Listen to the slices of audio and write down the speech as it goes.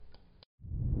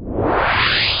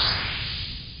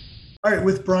All right,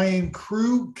 with Brian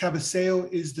Crew,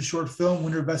 Cabaseo is the short film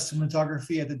winner of Best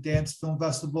Cinematography at the Dance Film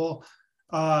Festival.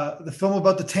 The film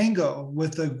about the tango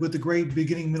with the great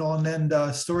beginning, middle, and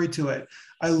end story to it.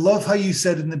 I love how you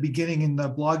said in the beginning in the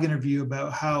blog interview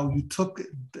about how you took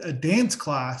a dance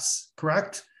class,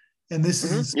 correct? And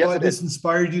Yes, I did. this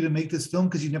inspired you to make this film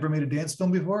because you never made a dance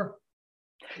film before.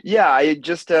 Yeah, I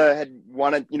just had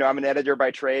wanted, I'm an editor by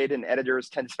trade, and editors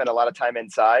tend to spend a lot of time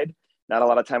inside, not a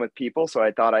lot of time with people. So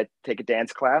I thought I'd take a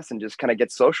dance class and just kind of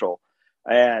get social.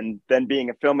 And then being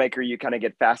a filmmaker, you kind of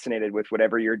get fascinated with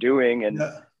whatever you're doing. And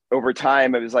Yeah. over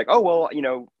time, it was like, oh, well,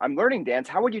 I'm learning dance.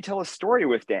 How would you tell a story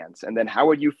with dance? And then how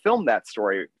would you film that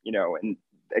story? And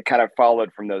it kind of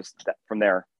followed from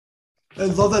there. I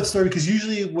love that story because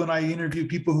usually when I interview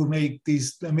people who make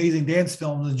these amazing dance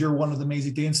films, and you're one of the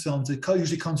amazing dance films,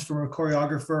 usually comes from a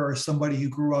choreographer or somebody who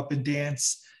grew up in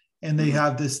dance, and they Mhm.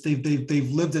 have this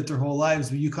they've lived it their whole lives.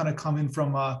 But you kind of come in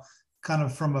from a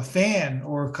fan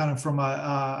or kind of from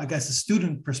a I guess a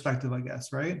student perspective, I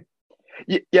guess, right?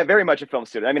 Yeah, very much a film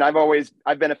student. I mean,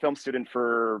 I've been a film student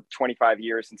for 25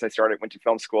 years since I went to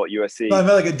film school at No, I USC.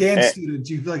 meant like a dance And student.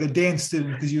 You feel like a dance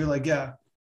student because you're like, yeah,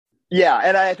 yeah,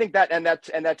 and I think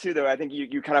that too, though. I think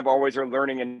you kind of always are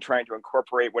learning and trying to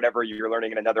incorporate whatever you're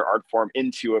learning in another art form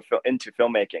into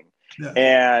filmmaking, yeah,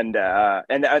 and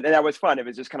that was fun. It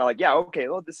was just kind of like, yeah, okay,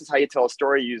 well, this is how you tell a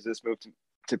story. Use this move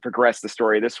to progress the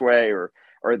story this way or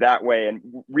that way. And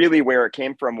really, where it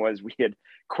came from was we had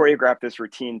choreographed this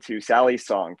routine to Sally's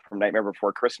song from Nightmare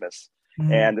Before Christmas.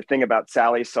 mm, And the thing about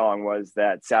Sally's song was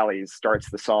that Sally starts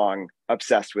the song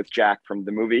obsessed with Jack from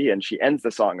the movie, and she ends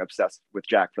the song obsessed with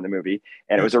Jack from the movie.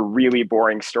 And it yeah, was a really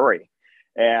boring story.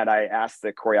 And I asked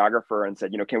the choreographer and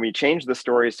said, can we change the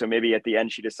story so maybe at the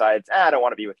end she decides, I don't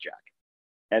want to be with Jack.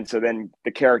 And so then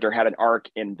the character had an arc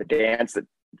in the dance that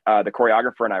the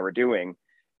choreographer and I were doing.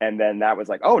 And then that was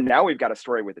like, oh, now we've got a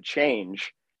story with a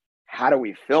change. How do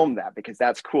we film that? Because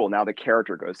that's cool. Now the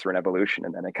character goes through an evolution,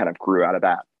 and then it kind of grew out of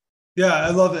that. yeah.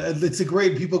 I love it. It's a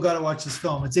great. People got to watch this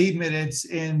film. It's 8 minutes,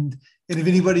 and if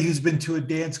anybody who's been to a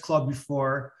dance club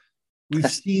before, we've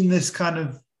seen this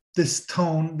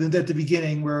tone at the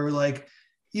beginning where like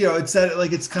it's that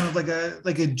like it's kind of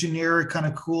like a generic kind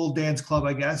of cool dance club,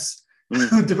 I guess.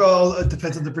 Mm, It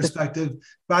depends on the perspective.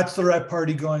 Bachelorette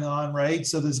party going on, right?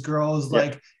 So this girl is yeah.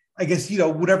 like, I guess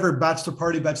whatever bachelor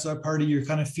party, you're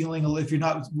kind of feeling, if you're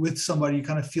not with somebody, you're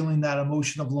kind of feeling that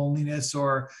emotion of loneliness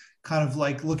or kind of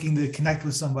like looking to connect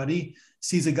with somebody.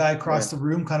 Sees a guy Yeah. across the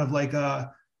room, kind of like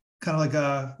a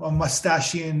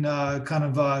mustachian kind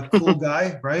of cool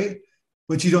guy, right?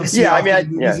 Which you don't see Yeah. I mean, often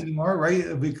in movies yeah. anymore, right?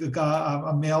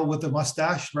 A male with a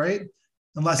mustache, right?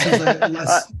 Unless he's like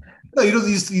less. No, you don't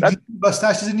use that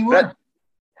mustaches that anymore.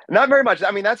 Not very much.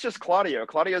 I mean, that's just Claudio.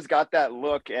 Claudio's got that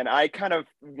look, and I kind of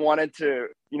wanted to,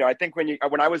 I think when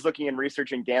I was looking and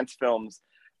researching dance films,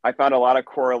 I found a lot of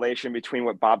correlation between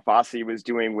what Bob Fosse was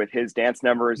doing with his dance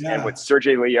numbers and what Yeah,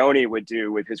 Sergio Leone would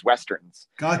do with his westerns.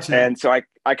 gotcha. And so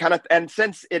I kind of, and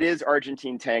since it is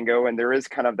Argentine tango and there is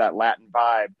kind of that Latin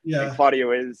vibe, and Yeah,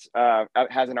 Claudio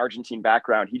has an Argentine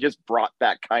background, he just brought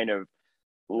that kind of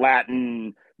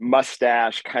Latin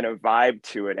mustache kind of vibe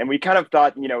to it. And we kind of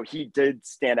thought, he did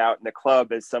stand out in the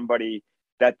club as somebody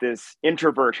that this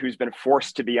introvert who's been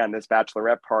forced to be on this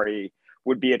bachelorette party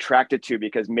would be attracted to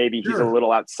because maybe he's a sure.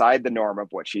 little outside the norm of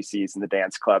what she sees in the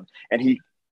dance club. And he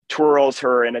twirls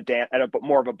her in a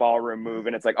more of a ballroom move.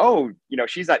 And it's like, oh,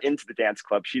 she's not into the dance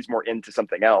club. She's more into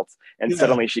something else. And Yeah,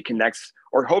 suddenly she connects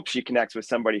or hopes she connects with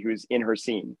somebody who's in her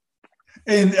scene.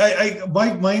 and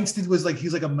my instinct was like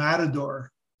he's like a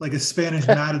matador, like a Spanish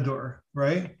matador,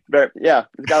 right? But yeah,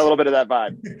 it's got a little bit of that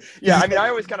vibe. Because Yeah, he's I mean, I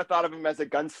always kind of thought of him as a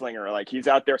gunslinger, like he's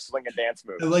out there slinging dance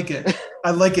I moves. like it.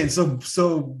 I like it.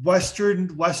 So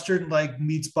Western like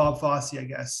meets Bob Fosse, I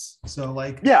guess. So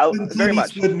like Yeah, Clint very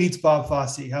much. Eastwood meets Bob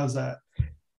Fosse. How's that?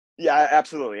 Yeah,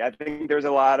 absolutely. I think there's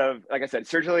a lot of, like I said,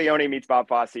 Sergio Leone meets Bob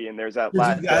Fosse, and there's that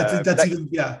lot Yeah, I think that's that even,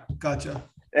 yeah, gotcha.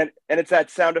 and it's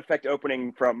that sound effect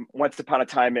opening from Once Upon a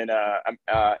Time in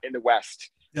the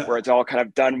West, Yeah. where it's all kind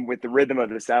of done with the rhythm of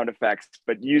the sound effects,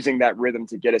 but using that rhythm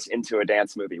to get us into a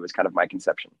dance movie was kind of my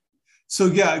conception. So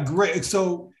yeah, great. Okay,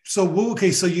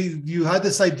 so you had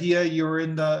this idea, you were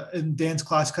in dance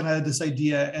class, kind of had this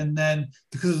idea, and then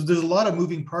because there's a lot of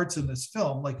moving parts in this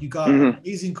film, like you got Mm-hmm.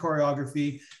 amazing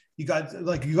choreography, you got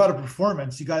a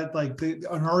performance, you got like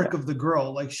an arc Yeah, of the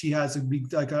girl, like she has a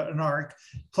big an arc,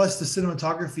 plus the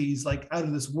cinematography is like out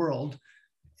of this world.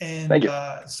 thank And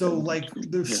you. so like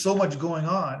there's Yeah. so much going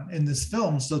on in this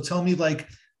film. So tell me, like,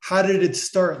 how did it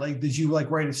start? Like, did you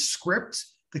like write a script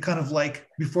to kind of like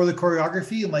before the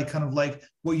choreography and like kind of like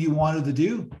what you wanted to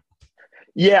do?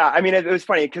 Yeah, I mean, it was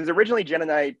funny because originally Jen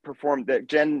and I performed that.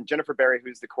 Jennifer Berry,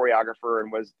 who's the choreographer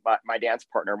and was my dance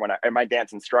partner my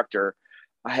dance instructor,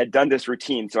 I had done this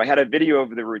routine. So I had a video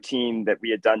of the routine that we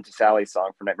had done to Sally's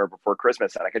song for Nightmare Before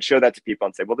Christmas, and I could show that to people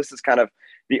and say, "Well, this is kind of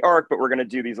the arc, but we're going to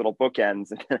do these little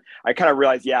bookends." And I kind of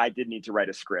realized, yeah, I did need to write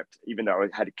a script, even though I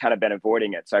had kind of been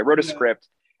avoiding it. So I wrote a Yeah. script,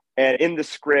 and in the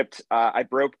script, I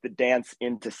broke the dance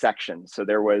into sections. So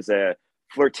there was a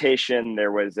flirtation,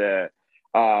 there was a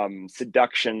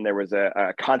seduction, there was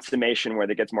a consummation where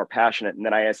it gets more passionate, and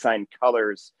then I assigned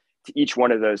colors to each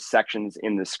one of those sections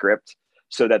in the script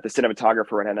so that the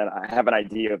cinematographer and I have an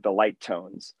idea of the light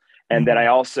tones. And then I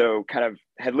Mhm. also kind of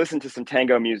had listened to some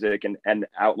tango music and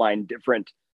outlined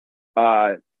different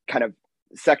kind of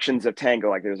sections of tango.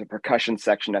 Like there's a percussion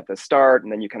section at the start,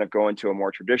 and then you kind of go into a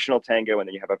more traditional tango, and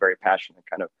then you have a very passionate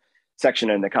kind of section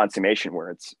in the consummation where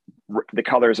it's the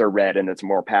colors are red and it's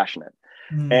more passionate.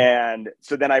 Mhm. And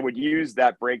so then I would use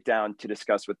that breakdown to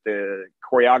discuss with the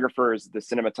choreographers, the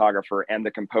cinematographer, and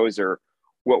the composer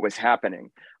what was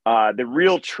happening. The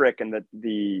real trick and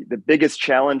the biggest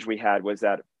challenge we had was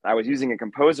that I was using a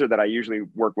composer that I usually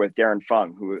work with, Darren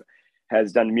Fung, who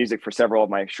has done music for several of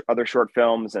my other short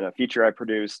films and a feature I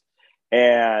produced.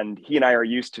 And he and I are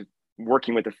used to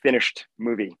working with a finished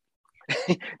movie.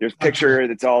 There's Gotcha. picture,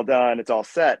 it's all done, it's all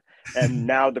set. And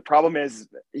now the problem is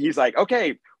he's like,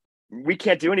 okay, we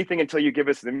can't do anything until you give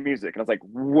us the music. And I was like,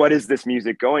 what is this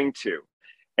music going to?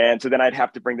 And so then I'd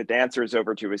have to bring the dancers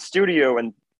over to his studio,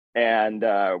 and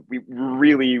we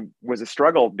really was a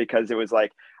struggle because it was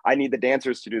like, I need the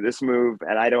dancers to do this move,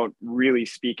 and I don't really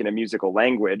speak in a musical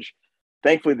language.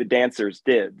 Thankfully, the dancers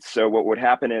did. So what would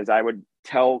happen is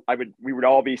we would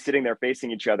all be sitting there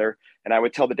facing each other, and I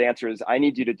would tell the dancers, I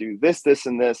need you to do this, this,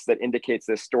 and this that indicates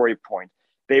this story point.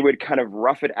 They would kind of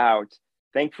rough it out.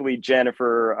 Thankfully,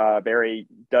 Jennifer Berry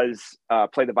does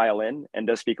play the violin and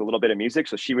does speak a little bit of music.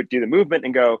 So she would do the movement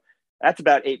and go, that's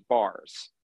about 8 bars.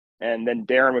 And then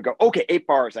Darren would go, okay, 8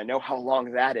 bars. I know how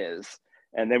long that is.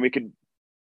 And then we could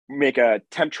make a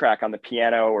temp track on the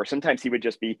piano, or sometimes he would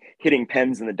just be hitting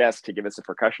pens in the desk to give us a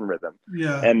percussion rhythm.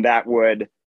 Yeah. And that would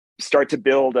start to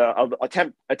build a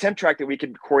temp track that we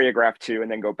could choreograph to,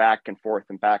 and then go back and forth,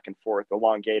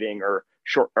 elongating or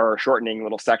shortening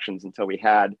little sections until we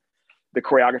had the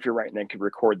choreography right, and then could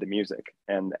record the music.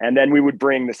 And then we would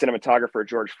bring the cinematographer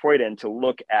George Foyt in to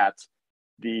look at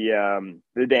the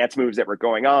dance moves that were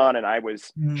going on, and I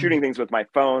was Mhm. shooting things with my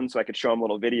phone so I could show him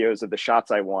little videos of the shots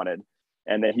I wanted,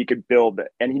 and then he could build,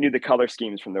 and he knew the color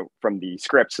schemes from the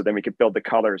script, so then we could build the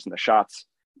colors and the shots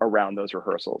around those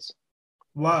rehearsals.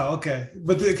 Wow. Okay.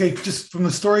 But okay, just from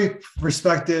the story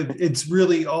perspective, it's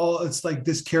really all, it's like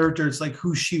this character, it's like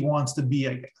who she wants to be,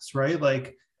 I guess, right?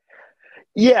 Like,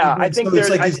 Yeah, I so think it's there's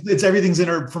like it's everything's in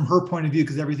her from her point of view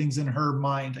because everything's in her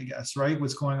mind, I guess, right?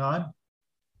 What's going on?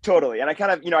 totally, and I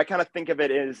kind of think of it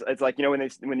as it's like,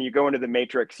 when you go into the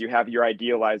Matrix, you have your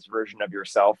idealized version of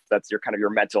yourself. That's your kind of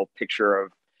your mental picture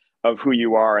of who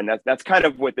you are, and that's kind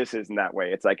of what this is in that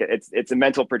way. It's like it's a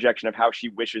mental projection of how she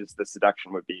wishes the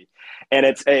seduction would be, and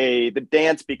the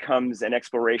dance becomes an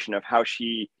exploration of how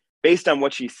she, based on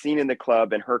what she's seen in the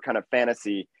club and her kind of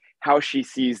fantasy, how she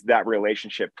sees that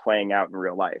relationship playing out in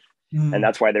real life. And Mm,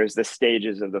 that's why there's the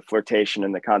stages of the flirtation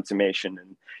and the consummation,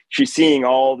 and she's seeing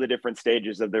all the different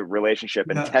stages of the relationship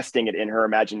and yeah. testing it in her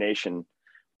imagination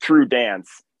through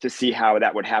dance to see how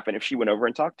that would happen if she went over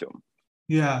and talked to him.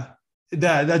 Yeah.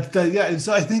 That yeah. And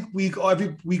so I think we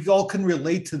all can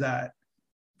relate to that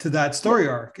Yeah. story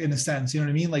arc in a sense. You know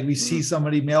what I mean? Like we see Mm-hmm.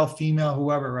 somebody, male, female,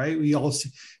 whoever, right? We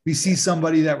see Yeah.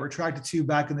 somebody that we're attracted to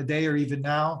back in the day or even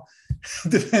now.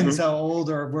 Depends Mm-hmm. how old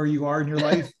or where you are in your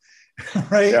life,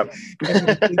 right? Yep.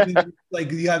 And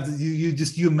like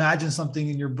you imagine something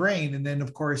in your brain, and then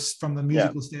of course from the Yeah.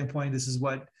 musical standpoint, this is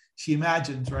what she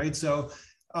imagines, right? So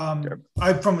Yep.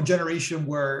 I'm from a generation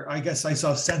where I guess I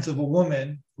saw Sense of a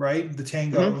Woman, right? The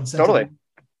tango Mm-hmm. and Sense of a Totally. Woman,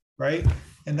 right?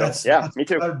 And So yeah, me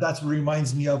too. that's what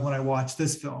reminds me of when I watch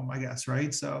this film, I guess,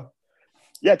 right? So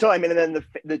Yeah, totally. I mean, and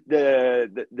then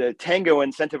the tango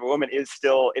in Scent of a Woman is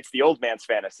still, it's the old man's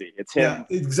fantasy. It's yeah, him kind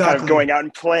of exactly. going out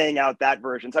and playing out that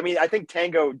version. So, I mean, I think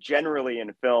tango generally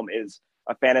in film is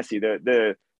a fantasy.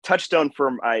 The touchstone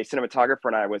for my cinematographer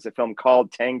and I was a film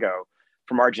called Tango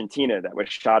from Argentina that was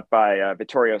shot by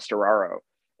Vittorio Storaro,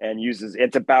 and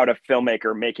it's about a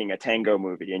filmmaker making a tango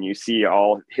movie, and you see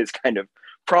all his kind of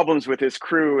problems with his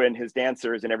crew and his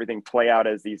dancers and everything play out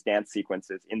as these dance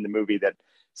sequences in the movie that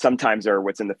sometimes are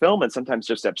what's in the film and sometimes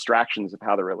just abstractions of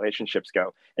how the relationships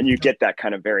go. And you get that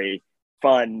kind of very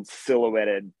fun,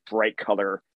 silhouetted, bright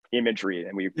color imagery,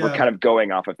 and we're Yeah. kind of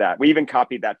going off of that. We even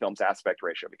copied that film's aspect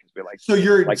ratio because we So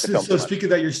you're like the film so much. speaking of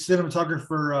that, your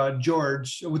cinematographer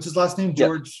George, what's his last name? Yeah.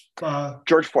 George.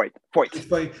 George Foyt.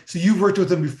 So you've worked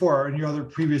with him before in your other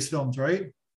previous films,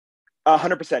 right?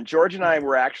 100%. George and I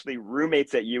were actually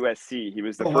roommates at USC. He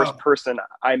was the first person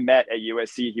I met at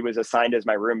USC. He was assigned as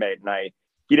my roommate, and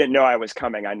he didn't know I was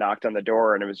coming. I knocked on the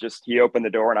door, and it was just, he opened the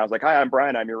door, and I was like, "Hi, I'm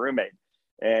Brian. I'm your roommate."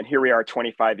 And here we are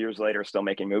 25 years later, still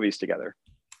making movies together.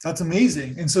 That's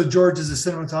amazing. And so George is a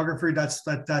cinematographer.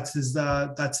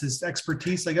 That's his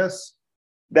expertise, I guess.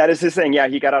 That is his thing. Yeah,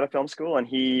 he got out of film school, and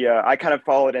I kind of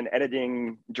followed an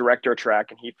editing director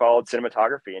track, and he followed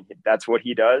cinematography, and that's what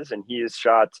he does. And he has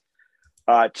shot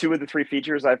 2 of the 3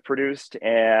 features I've produced,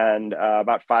 and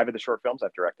about 5 of the short films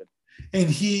I've directed.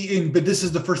 And but this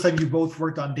is the first time you both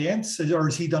worked on dance, or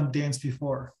has he done dance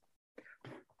before?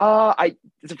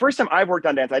 It's the first time I've worked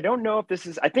on dance. I don't know if this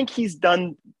is. I think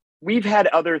we've had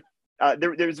other.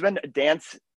 There's been a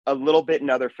dance a little bit in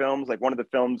other films. Like one of the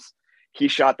films he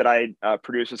shot that I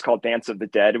produced was called Dance of the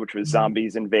Dead, which was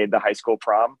zombies invade the high school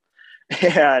prom,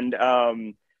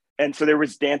 and so there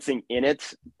was dancing in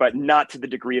it, but not to the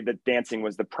degree that dancing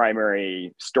was the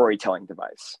primary storytelling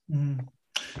device. Mm-hmm.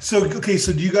 So, okay.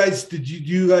 So do you guys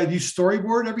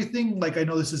storyboard everything? Like, I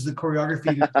know this is the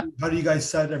choreography. How do you guys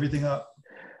set everything up?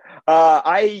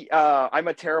 I'm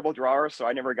a terrible drawer, so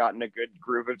I never got in a good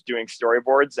groove of doing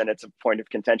storyboards, and it's a point of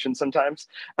contention sometimes.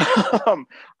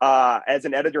 As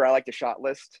an editor, I like to shot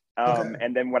list.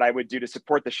 And then what I would do to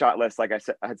support the shot list, like I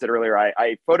said earlier,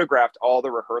 I photographed all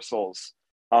the rehearsals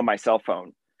on my cell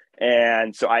phone.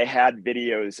 And so I had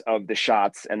videos of the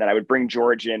shots, and then I would bring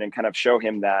George in and kind of show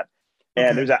him that.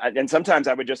 And and sometimes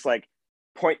I would just like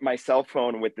point my cell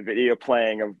phone with the video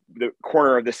playing of the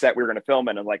corner of the set we were going to film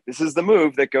in, and like, this is the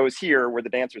move that goes here where the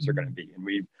dancers are going to be. And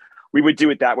we would do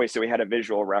it that way, so we had a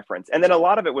visual reference. And then a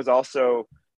lot of it was also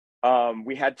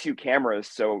we had 2 cameras,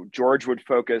 so George would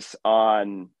focus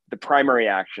on the primary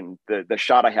action, the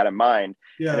shot I had in mind.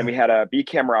 And then we had a B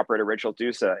camera operator, Rachel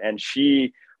Dusa, and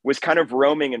she was kind of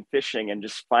roaming and fishing and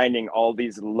just finding all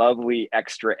these lovely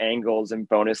extra angles and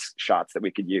bonus shots that we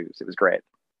could use. It was great.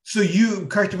 So you,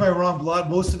 correct me if I'm wrong,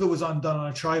 most of it was done on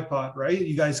a tripod, right?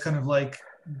 You guys kind of like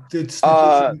did you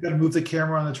got to move the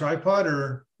camera on the tripod,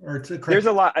 or there's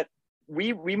a lot.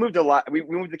 We moved a lot. We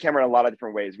moved the camera in a lot of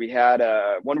different ways. We had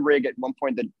one rig at one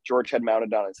point that George had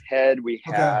mounted on his head. We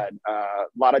had a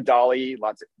lot of dolly.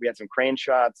 We had some crane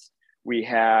shots. We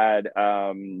had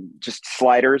just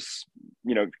sliders.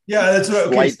 That's what.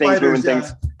 Okay, light things, moving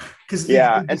things.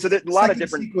 And so there's a lot of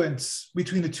different sequence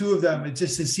between the 2 of them. It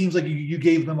seems like you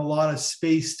gave them a lot of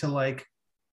space to like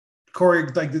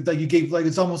choreo, like you gave, like,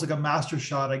 it's almost like a master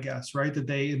shot, I guess, right? And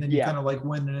then you kind of like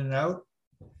went in and out.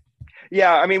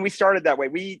 Yeah, I mean, we started that way.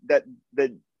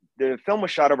 The film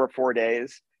was shot over 4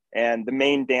 days, and the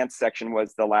main dance section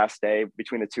was the last day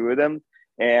between the 2 of them,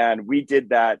 and we did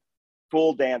that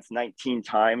full dance 19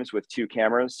 times with 2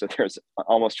 cameras. So there's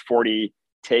almost 40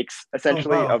 takes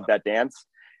essentially of that dance.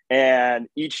 And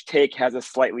each take has a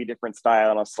slightly different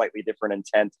style and a slightly different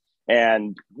intent.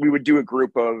 And we would do a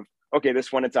group of, okay,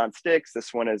 this one is on sticks.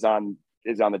 This one is on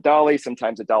the dolly.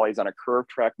 Sometimes the dolly is on a curved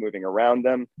track moving around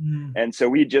them. And so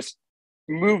we just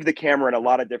moved the camera in a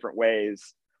lot of different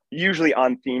ways, usually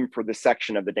on theme for the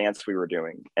section of the dance we were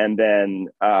doing. And then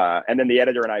the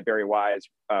editor and I, Barry Wise,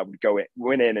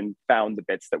 went in and found the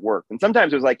bits that worked. And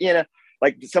sometimes it was like,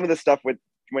 like some of the stuff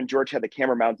when George had the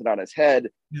camera mounted on his head,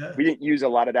 we didn't use a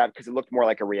lot of that because it looked more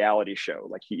like a reality show.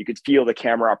 Like you could feel the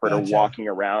camera operator walking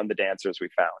around the dancers we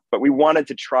found. But we wanted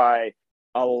to try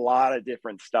a lot of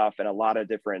different stuff and a lot of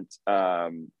different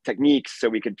techniques so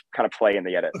we could kind of play in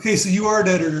the edit. Okay, so you are an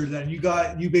editor then.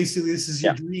 You basically, this is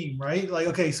your dream, right? Like,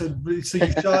 okay, so you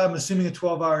shot, I'm assuming, a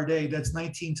 12-hour day. That's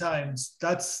 19 times.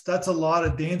 That's a lot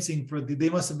of dancing they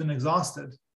must have been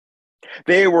exhausted.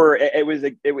 It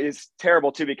was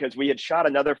terrible too, because we had shot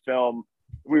another film.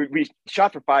 We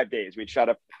shot for 5 days. We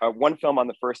shot one film on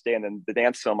the first day and then the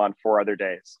dance film on 4 other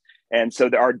days. And so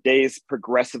our days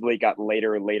progressively got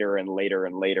later and later and later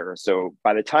and later. So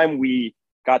by the time we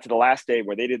got to the last day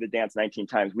where they did the dance 19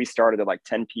 times, we started at like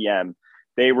 10 p.m.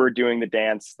 They were doing the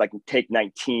dance, like take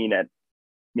 19 at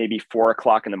maybe 4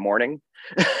 o'clock in the morning.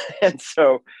 And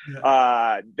so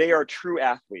they are true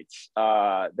athletes,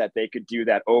 that they could do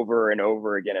that over and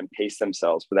over again and pace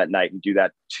themselves for that night and do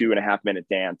that 2.5-minute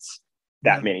dance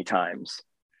that many times.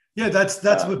 Yeah, that's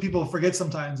what people forget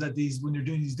sometimes, that when you're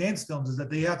doing these dance films, is that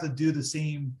they have to do the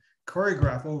same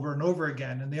choreograph over and over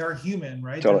again, and they are human,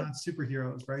 right? Totally. They're not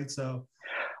superheroes, right? So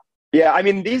Yeah, I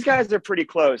mean, these guys are pretty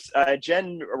close.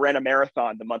 Jen ran a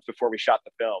marathon the month before we shot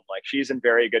the film. Like, she's in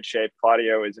very good shape.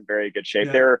 Claudio is in very good shape.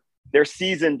 Yeah. They're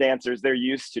seasoned dancers. They're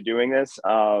used to doing this.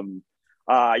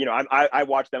 You know, I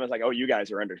watch them as like, oh, you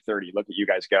guys are under 30. Look at you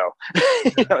guys go.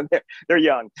 You know, they're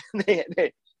young.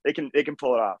 They can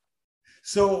pull it off.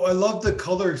 So I love the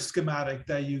color schematic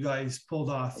that you guys pulled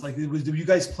off. Like, were you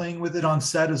guys playing with it on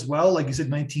set as well? Like you said,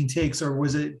 19 takes, or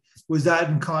was that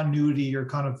in continuity or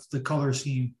kind of the color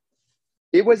scheme?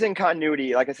 It was in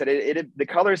continuity. Like I said, the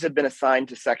colors had been assigned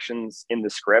to sections in the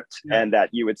script, Yeah. and that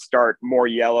you would start more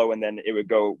yellow and then it would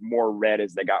go more red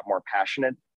as they got more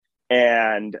passionate.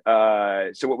 And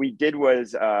so what we did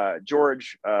was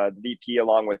George, the VP,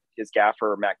 along with his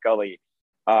gaffer, Matt Gully,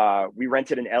 we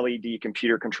rented an LED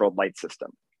computer controlled light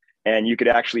system. And you could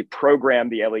actually program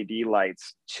the LED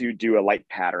lights to do a light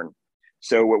pattern.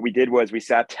 So what we did was we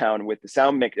sat down with the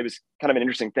sound mix. It was kind of an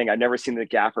interesting thing. I'd never seen the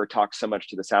gaffer talk so much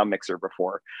to the sound mixer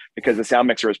before, because the sound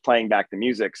mixer was playing back the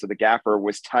music. So the gaffer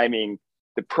was timing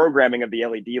the programming of the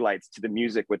LED lights to the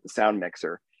music with the sound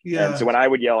mixer. Yeah. And so when I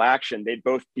would yell action, they'd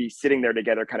both be sitting there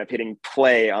together, kind of hitting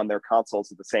play on their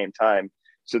consoles at the same time.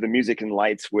 So the music and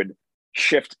lights would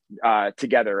shift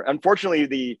together. Unfortunately,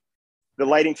 the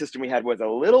lighting system we had was a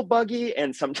little buggy,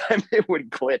 and sometimes it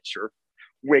would glitch or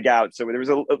wig out. So there was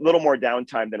a little more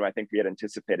downtime than I think we had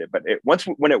anticipated. But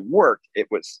when it worked, it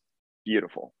was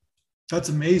beautiful. That's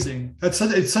amazing. It's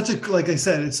such a, like I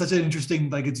said, it's such an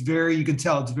interesting, like, it's very, you can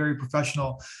tell it's very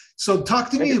professional. So talk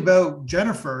to me about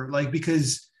Jennifer, like,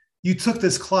 because you took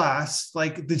this class,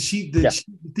 like, did she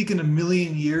think in a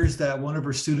million years that one of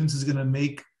her students is going to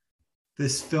make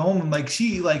this film? And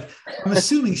like, I'm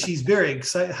assuming she's very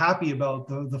excited, happy about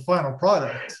the final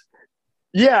product.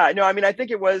 Yeah, no, I mean, I think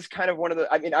it was kind of one of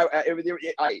the, I mean,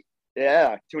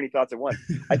 yeah, too many thoughts at once.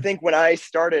 I think when I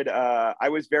started, I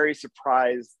was very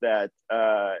surprised that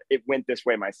it went this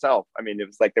way myself. I mean, it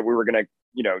was like that we were going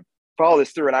to, follow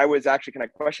this through. And I was actually kind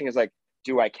of questioning, is like,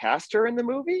 do I cast her in the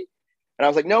movie? And I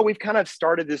was like, no, we've kind of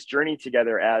started this journey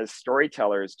together as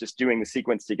storytellers, just doing the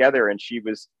sequence together. And she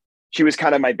was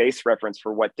kind of my base reference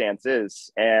for what dance is.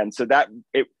 And so that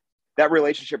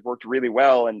relationship worked really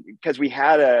well. And because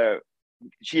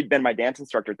she had been my dance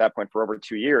instructor at that point for over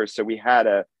 2 years. So we had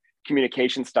a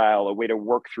communication style, a way to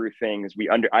work through things.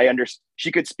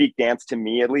 She could speak dance to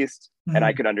me at least, and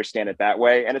I could understand it that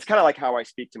way. And it's kind of like how I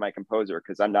speak to my composer,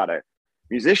 because I'm not a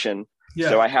musician. Yeah.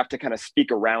 So I have to kind of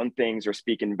speak around things or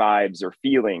speak in vibes or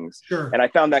feelings. Sure. And I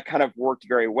found that kind of worked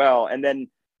very well. And then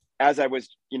as I was,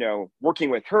 working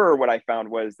with her, what I found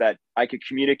was that I could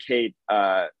communicate,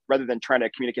 rather than trying to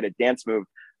communicate a dance move,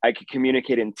 I could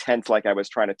communicate intent like I was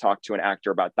trying to talk to an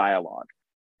actor about dialogue.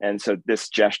 And so this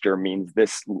gesture means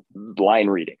this line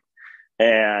reading.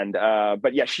 And,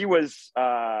 but yeah, she was,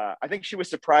 I think she was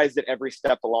surprised at every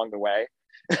step along the way.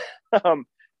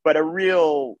 But a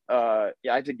real, I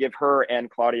had to give her and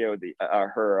Claudio,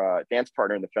 her dance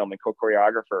partner in the film and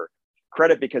co-choreographer,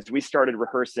 credit, because we started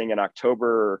rehearsing in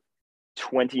October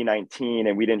 2019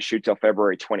 and we didn't shoot till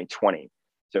February 2020.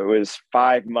 So it was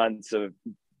 5 months of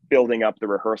building up the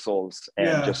rehearsals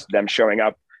and just them showing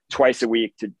up twice a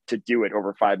week to do it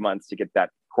over 5 months to get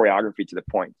that choreography to the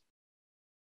point.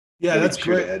 Yeah, that's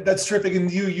great. That's terrific.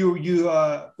 And you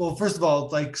well, first of all,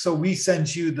 like, so we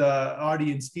sent you the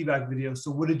audience feedback video. So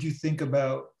what did you think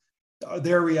about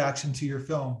their reaction to your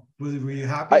film? Were you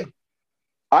happy?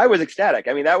 I was ecstatic.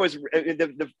 I mean, that was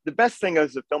the best thing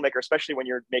as a filmmaker, especially when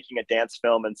you're making a dance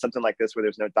film and something like this where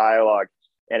there's no dialogue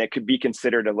and it could be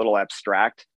considered a little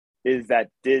abstract, is that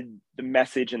did the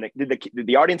message and did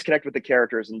the audience connect with the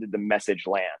characters, and did the message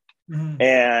land? Mm-hmm.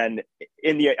 And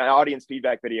in the audience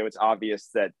feedback video, it's obvious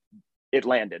that it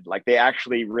landed. Like, they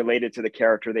actually related to the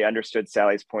character. They understood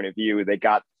Sally's point of view. They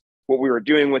got what we were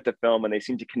doing with the film, and they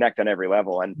seemed to connect on every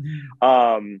level. And,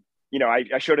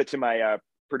 I showed it to my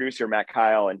producer, Matt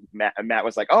Kyle, and Matt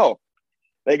was like, "Oh,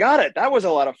 they got it. That was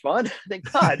a lot of fun."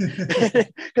 Thank God.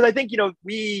 Because I think,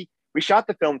 we shot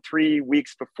the film 3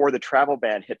 weeks before the travel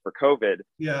ban hit for COVID.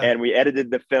 Yeah. And we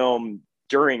edited the film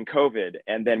during COVID.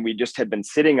 And then we just had been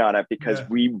sitting on it because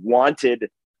we wanted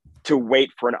to wait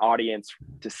for an audience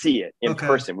to see it in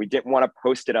person. We didn't want to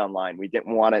post it online. We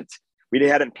didn't want it. We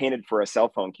hadn't painted for a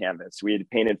cell phone canvas. We had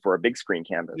painted for a big screen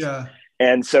canvas. Yeah.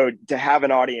 And so to have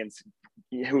an audience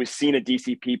who has seen a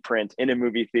DCP print in a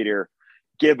movie theater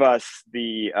give us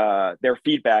their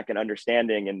feedback and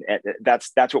understanding, and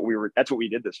that's what we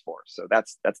did this for. So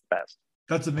that's the best.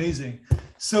 That's amazing.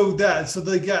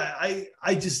 I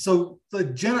just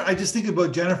think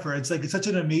about Jennifer. It's like, it's such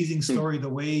an amazing story, the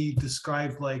way you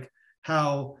described like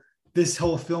how this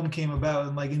whole film came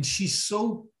about, and she's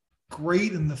so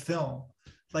great in the film.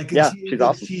 Like, and Yeah, she's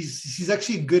awesome. she's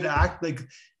actually a good like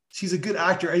she's a good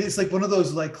actor. And it's like one of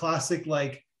those like classic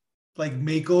like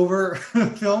makeover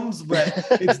films, but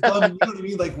it's done, you know what I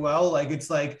mean? Like, well, like it's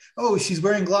like, oh, she's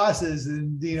wearing glasses,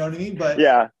 and you know what I mean? But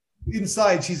Yeah.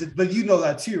 inside she's, but you know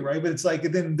that too, right? But it's like,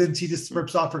 and then she just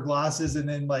rips off her glasses and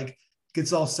then like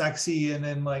gets all sexy, and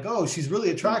then like, oh, she's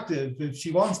really attractive if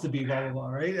she wants to be, blah blah blah,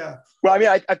 right? Yeah. Well, I mean,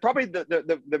 I probably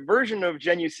the version of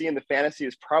Jen you see in the fantasy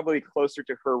is probably closer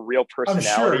to her real I'm sure.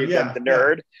 personality than Yeah. the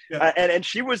nerd. Yeah. And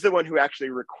she was the one who actually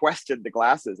requested the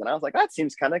glasses, and I was like, that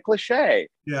seems kind of cliche.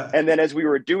 Yeah. And then as we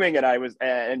were doing it, I was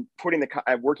and putting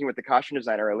working with the costume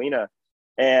designer Alina,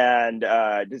 and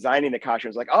designing the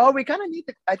costumes. Like, oh, we kind of need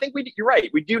the. I think you're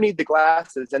right. We do need the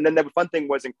glasses. And then the fun thing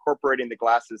was incorporating the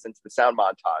glasses into the sound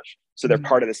montage, so they're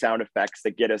part of the sound effects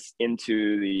that get us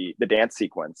into the dance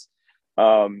sequence.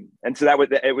 And so that was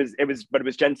but it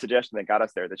was Jen's suggestion that got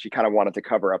us there, that she kind of wanted to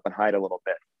cover up and hide a little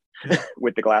bit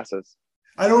with the glasses.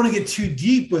 I don't want to get too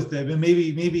deep with it, and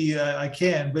maybe I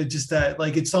can, but just that,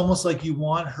 like, it's almost like you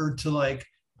want her to like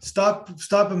stop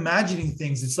imagining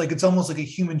things. It's like, it's almost like a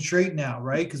human trait now,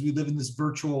 right? Because we live in this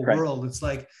virtual world. It's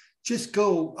like, just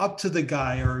go up to the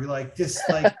guy, or like just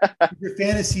like your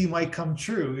fantasy might come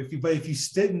true if you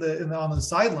sit on the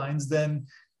sidelines, then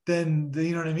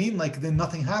you know what I mean? Like, then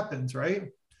nothing happens, right?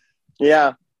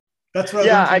 Yeah. That's what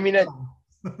I mean.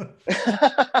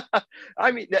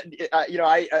 I mean, you know,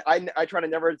 I try to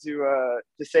never to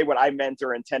say what I meant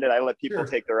or intended. I let people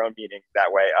take their own meaning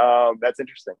that way. That's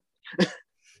interesting.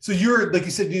 So you're, like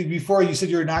you said before, you said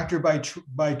you're an actor by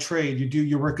trade.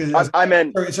 You work as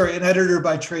an editor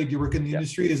by trade. You work in the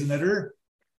industry as an editor.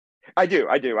 I do.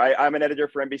 I'm an editor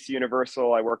for NBC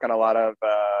Universal. I work on a lot of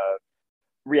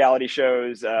reality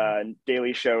shows,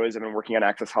 daily shows. I've been working on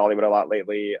Access Hollywood a lot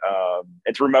lately.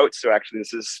 It's remote, so actually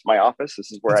this is my office.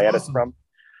 This is where I edit from.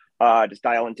 Just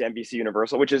dial into NBC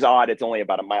Universal, which is odd. It's only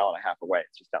about a mile and a half away.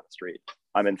 It's just down the street.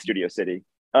 I'm in Studio City.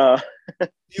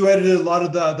 You edited a lot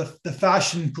of the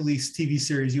Fashion Police TV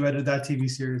series. You edited that TV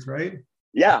series, right?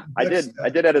 Yeah, I did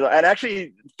edit. And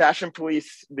actually, Fashion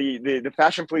Police, the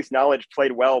Fashion Police knowledge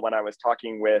played well when I was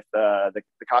talking with the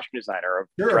costume designer of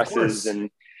dresses and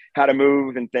how to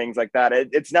move and things like that.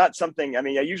 It's not something, I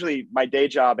mean, I usually, my day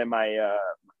job and my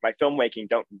filmmaking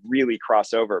don't really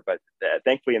cross over, but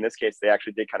thankfully in this case, they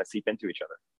actually did kind of seep into each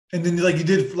other. And then, like, you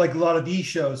did like a lot of these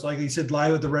shows, like you said,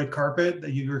 Live at the Red Carpet,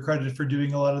 that you were credited for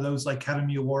doing a lot of those, like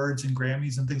Academy Awards and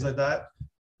Grammys and things like that.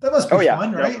 That must be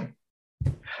fun, right?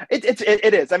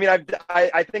 It is. I mean,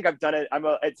 I think I've done it.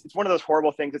 It's one of those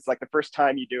horrible things. It's like the first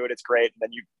time you do it, it's great, and then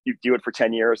you do it for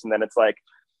 10 years, and then it's like,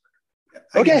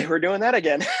 okay, we're doing that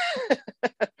again.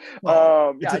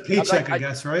 Well, it's a paycheck, I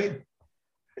guess, right?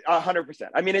 100%.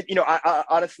 I mean, I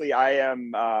honestly, I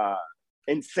am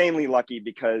insanely lucky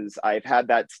because I've had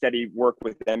that steady work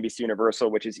with NBC Universal,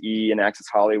 which is E! and Access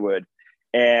Hollywood.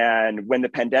 And when the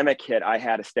pandemic hit, I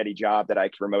had a steady job that I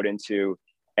could remote into,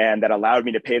 and that allowed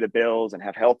me to pay the bills and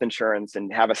have health insurance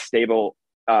and have a stable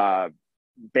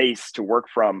base to work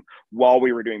from while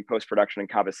we were doing post-production in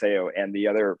Cabaseo and the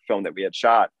other film that we had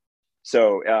shot.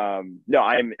 So no,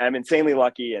 I'm insanely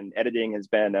lucky, and editing has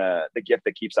been the gift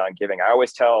that keeps on giving. I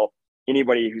always tell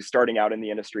anybody who's starting out in the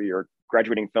industry or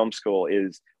graduating film school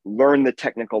is learn the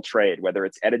technical trade, whether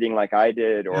it's editing like I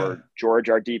did, or George,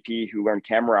 our DP, who learned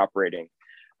camera operating.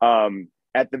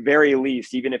 At the very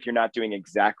least, even if you're not doing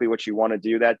exactly what you want to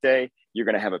do that day, you're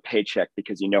going to have a paycheck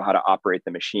because you know how to operate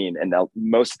the machine. And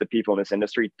most of the people in this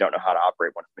industry don't know how to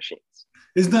operate one of the machines.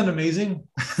 Isn't that amazing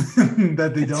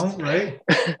that they don't, right?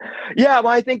 Yeah,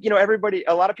 well, I think,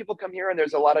 a lot of people come here and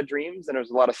there's a lot of dreams and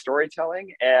there's a lot of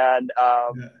storytelling, and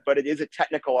but it is a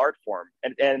technical art form.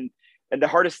 And the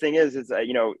hardest thing is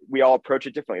we all approach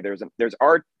it differently. There's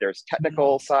art, there's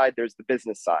technical side, there's the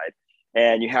business side.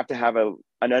 And you have to have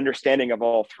an understanding of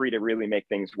all three to really make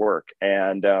things work.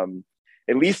 And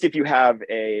at least if you have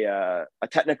a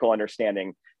technical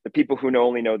understanding, the people who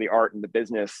only know the art and the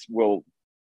business will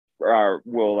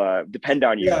depend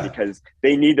on you, because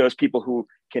they need those people who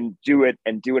can do it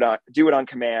and do it on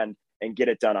command and get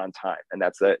it done on time. And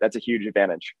that's a huge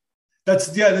advantage. That's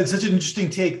such an interesting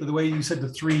take, the way you said the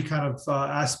three kind of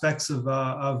aspects of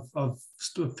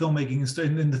filmmaking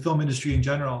in the film industry in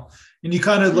general. And you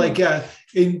kind of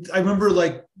I remember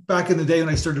like back in the day when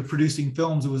I started producing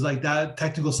films, it was like that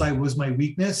technical side was my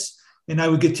weakness, and I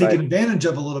would get taken advantage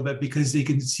of a little bit because they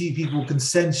can see, people can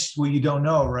sense what you don't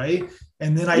know, right?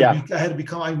 And then I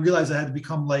realized I had to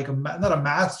become like not a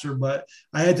master, but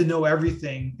I had to know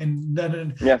everything. And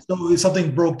then so if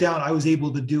something broke down, I was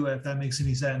able to do it, if that makes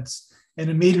any sense. and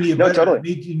it made me a No, better,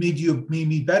 totally. made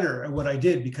me better at what I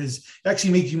did, because it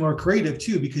actually makes you more creative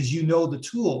too, because you know the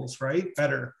tools, right?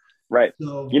 Better. Right.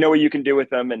 So You know what you can do with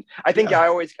them. And I think yeah, I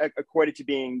always equate it to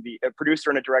being a producer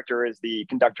and a director is the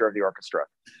conductor of the orchestra.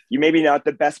 You may be not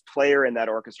the best player in that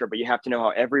orchestra, but you have to know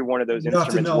how every one of those you have to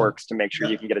instruments know. works to make sure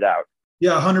Yeah. you can get it out.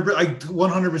 Yeah, 100. I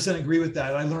 100% agree with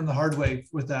that. I learned the hard way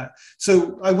with that.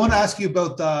 So I want to ask you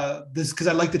about this, because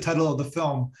I like the title of the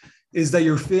film. Is that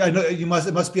your? I know you must.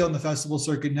 It must be on the festival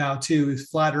circuit now too. Is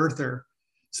Flat Earther?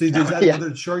 So is that Yeah.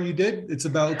 another short you did? It's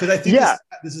about, because I think Yeah.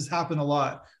 this has happened a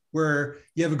lot, where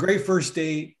you have a great first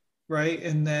date, right?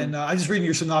 And then I just reading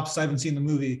your synopsis. I haven't seen the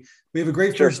movie. We have a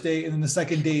great Sure. first date, and then the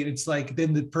second date, it's like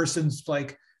then the person's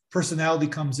like personality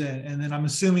comes in, and then I'm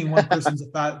assuming one person's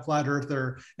a flat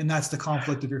earther, and that's the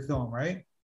conflict of your film, right?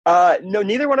 No,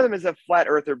 neither one of them is a flat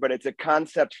earther, but it's a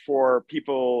concept for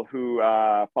people who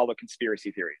follow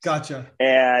conspiracy theories. Gotcha.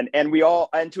 And we all,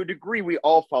 and to a degree, we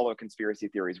all follow conspiracy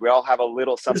theories. We all have a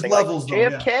little There's something like levels though, yeah.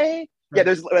 JFK. Yeah,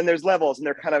 Right. there's levels, and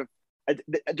they're kind of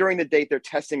during the date they're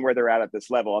testing where they're at this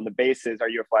level. On the basis, are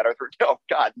you a flat earther? No,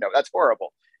 God, no, that's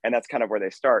horrible. And that's kind of where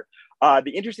they start.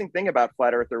 The interesting thing about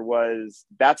Flat Earther was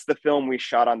that's the film we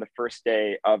shot on the first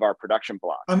day of our production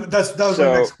block. That was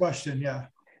my next question. Yeah.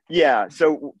 Yeah,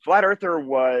 so Flat Earther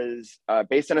was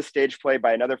based on a stage play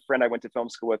by another friend I went to film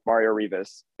school with, Mario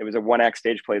Rivas. It was a one-act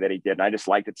stage play that he did, and I just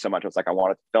liked it so much. I was like, I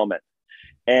wanted to film it.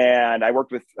 And I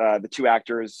worked with the two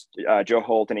actors, Joe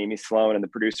Holt and Amy Sloan, and the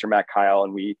producer, Matt Kyle,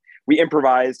 and we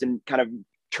improvised and kind of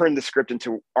turned the script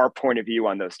into our point of view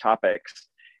on those topics.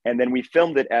 And then we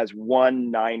filmed it as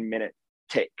 1 9-minute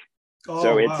take. Oh,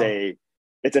 So wow.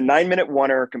 it's a 9-minute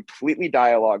oneer, completely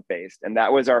dialogue based. And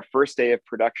that was our first day of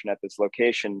production at this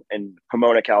location in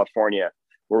Pomona, California,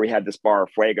 where we had this bar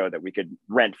Fuego that we could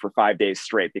rent for 5 days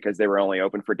straight because they were only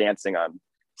open for dancing on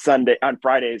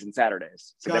Fridays and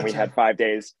Saturdays. So then we had Gotcha. 5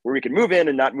 days where we could move in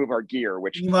and not move our gear,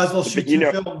 which, You might as well shoot you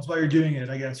two know, films while you're doing it,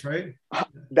 I guess, right?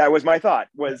 that was my thought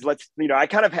Yeah. was I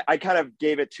kind of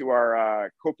gave it to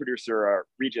our co-producer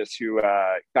Regis, who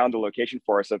found the location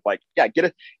for us of like, yeah,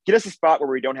 get us a spot where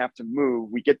we don't have to move.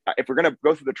 We get, if we're going to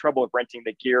go through the trouble of renting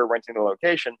the gear, renting the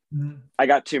location, Mhm. I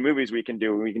got 2 movies we can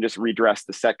do. We can just redress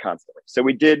the set constantly. So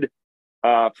we did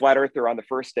Flat Earther on the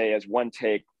first day as one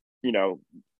take,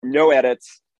 no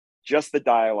edits, just the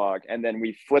dialogue. And then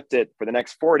we flipped it for the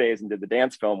next 4 days and did the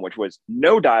dance film, which was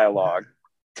no dialogue,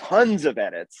 tons of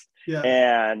edits, Yeah.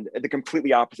 and the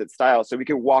completely opposite style. So we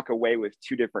could walk away with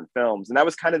 2 different films. And that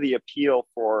was kind of the appeal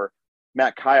for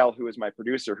Matt Kyle, who was my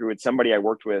producer, who was somebody I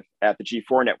worked with at the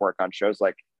G4 network on shows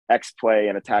like X Play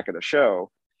and Attack of the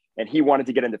Show. And he wanted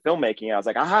to get into filmmaking. I was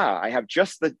like, aha, I have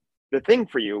just the thing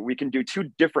for you. We can do 2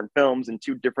 different films in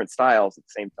 2 different styles at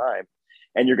the same time.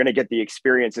 And you're going to get the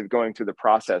experience of going through the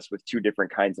process with 2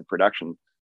 different kinds of production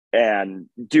and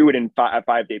do it in a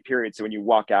 5-day period. So when you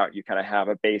walk out, you kind of have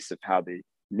a base of how the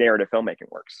narrative filmmaking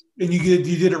works. And you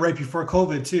did it right before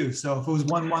COVID too. So if it was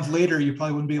 1 month later, you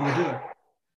probably wouldn't be able to do it.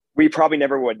 We probably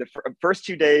never would. The first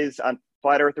 2 days on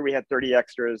Flat Earther, we had 30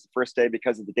 extras. The first day,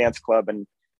 because of the dance club, and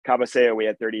Cabaseo, we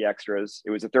had 30 extras.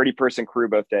 It was a 30-person crew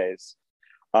both days.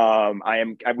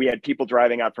 We had people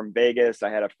driving out from Vegas. I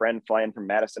had a friend flying from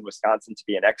Madison, Wisconsin to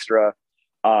be an extra.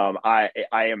 I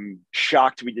am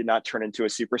shocked we did not turn into a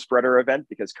super spreader event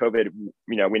because COVID,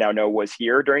 we now know was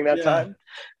here during that Yeah.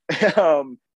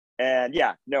 time. And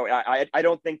yeah, no, I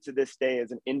don't think to this day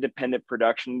as an independent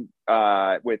production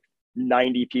with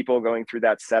 90 people going through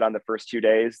that set on the first 2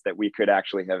 days that we could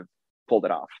actually have pulled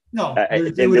it off. No,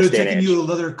 it In would this have day and taken age. you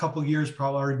another couple of years,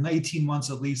 probably, or 18 months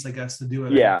at least, I guess, to do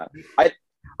it. Yeah.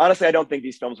 Honestly, I don't think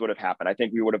these films would have happened. I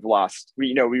think we would have lost,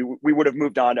 we would have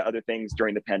moved on to other things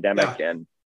during the pandemic, Yeah. and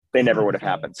they never would have 100%.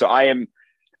 happened. So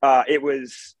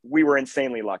we were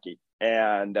insanely lucky,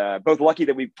 and both lucky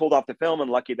that we pulled off the film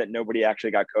and lucky that nobody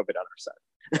actually got COVID on our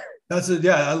set.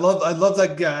 Yeah. I love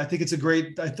that. Yeah, I think it's a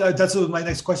great. That's what my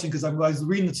next question, because I was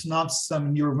reading the synopsis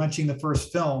and you were mentioning the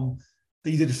first film that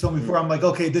you did a film before. I'm like,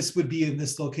 okay, this would be in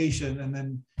this location, and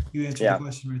then you answered the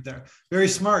question right there. Very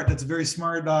smart. That's a very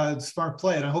smart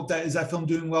play, and I hope that is that film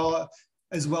doing well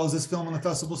as this film on the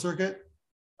festival circuit.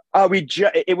 We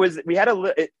had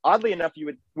oddly enough,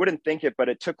 you wouldn't think it, but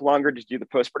it took longer to do the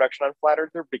post-production on Flat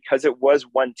Earther because it was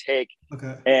one take.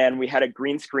 Okay. And we had a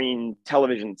green screen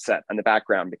television set in the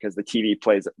background because the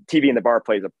TV in the bar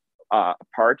plays a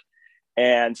part.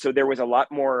 And so there was a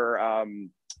lot more,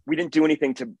 we didn't do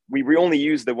anything we only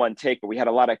used the one take, but we had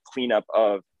a lot of cleanup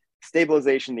of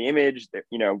stabilization, the image,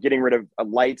 getting rid of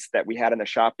lights that we had in the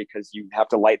shot because you have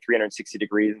to light 360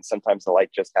 degrees. And sometimes the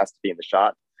light just has to be in the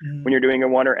shot when you're doing a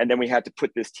oneer. And then we had to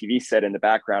put this TV set in the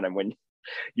background. And when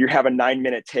you have a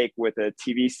 9-minute take with a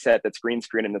TV set that's green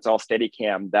screen and it's all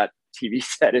Steadicam, that TV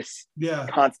set is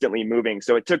constantly moving.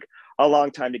 So it took a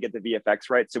long time to get the VFX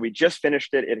right. So we just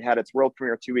finished it. It had its world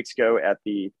premiere 2 weeks ago at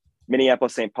the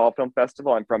Minneapolis St. Paul Film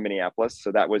Festival. I'm from Minneapolis,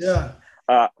 so that was a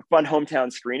fun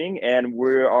hometown screening, and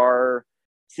we are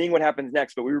seeing what happens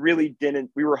next. But we really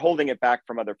didn't. We were holding it back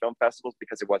from other film festivals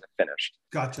because it wasn't finished.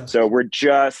 Gotcha. So we're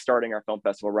just starting our film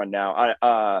festival run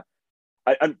now.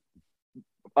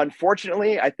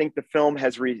 Unfortunately, I think the film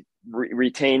has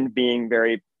retained being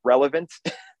very relevant.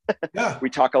 Yeah. We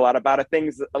talk a lot about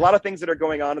a lot of things that are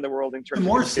going on in the world in terms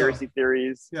of conspiracy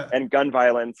theories and gun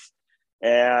violence.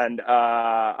 And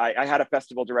I had a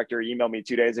festival director email me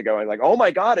 2 days ago and like, oh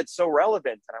my God, it's so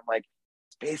relevant. And I'm like,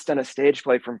 it's based on a stage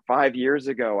play from 5 years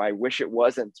ago. I wish it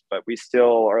wasn't, but we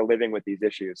still are living with these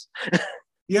issues.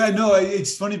 Yeah, no,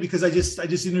 it's funny because I just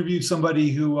interviewed somebody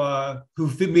who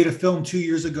made a film 2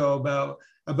 years ago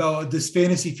about this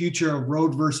fantasy future of Roe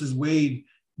versus Wade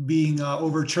being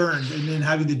overturned and then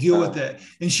having to deal with it.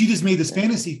 And she just made this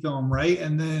fantasy film, right?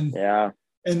 And then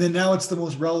now it's the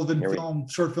most relevant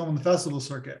short film in the festival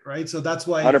circuit, right? So that's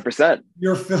why 100%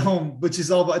 your film, which is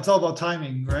all about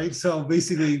timing, right? So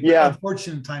basically,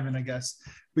 unfortunate timing, I guess.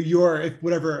 But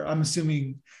whatever, I'm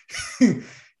assuming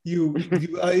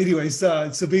anyways.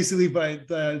 So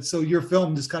basically, so your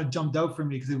film just kind of jumped out for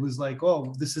me because it was like,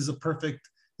 oh, this is a perfect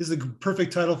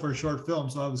title for a short film.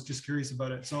 So I was just curious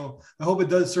about it. So I hope it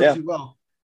does serve you well.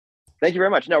 Thank you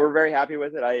very much. No, we're very happy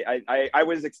with it. I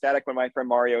was ecstatic when my friend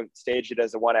Mario staged it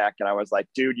as a one act, and I was like,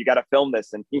 dude, you got to film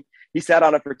this. And he sat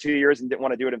on it for 2 years and didn't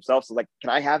want to do it himself. So like, can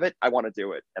I have it? I want to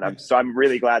do it. And I'm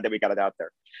really glad that we got it out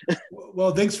there.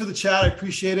 Well, thanks for the chat. I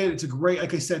appreciate it. It's a great,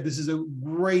 like I said, this is a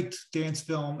great dance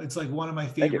film. It's like one of my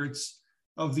favorites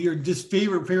of the year, just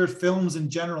favorite films in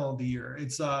general of the year.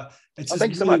 It's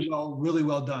just really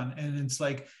well done. And it's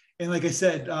like, and like I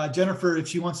said, Jennifer, if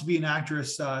she wants to be an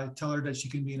actress, tell her that she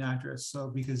can be an actress. So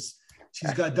because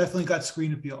she's definitely got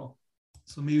screen appeal.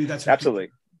 So maybe that's absolutely.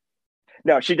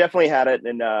 No, she definitely had it,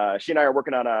 and she and I are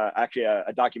working on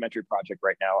a documentary project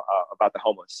right now about the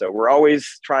homeless. So we're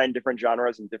always trying different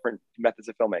genres and different methods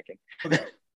of filmmaking. Okay.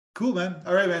 Cool, man.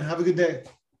 All right, man. Have a good day.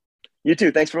 You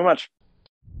too. Thanks very much.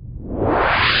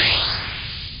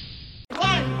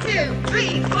 1, 2,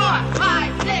 3, 4, 5.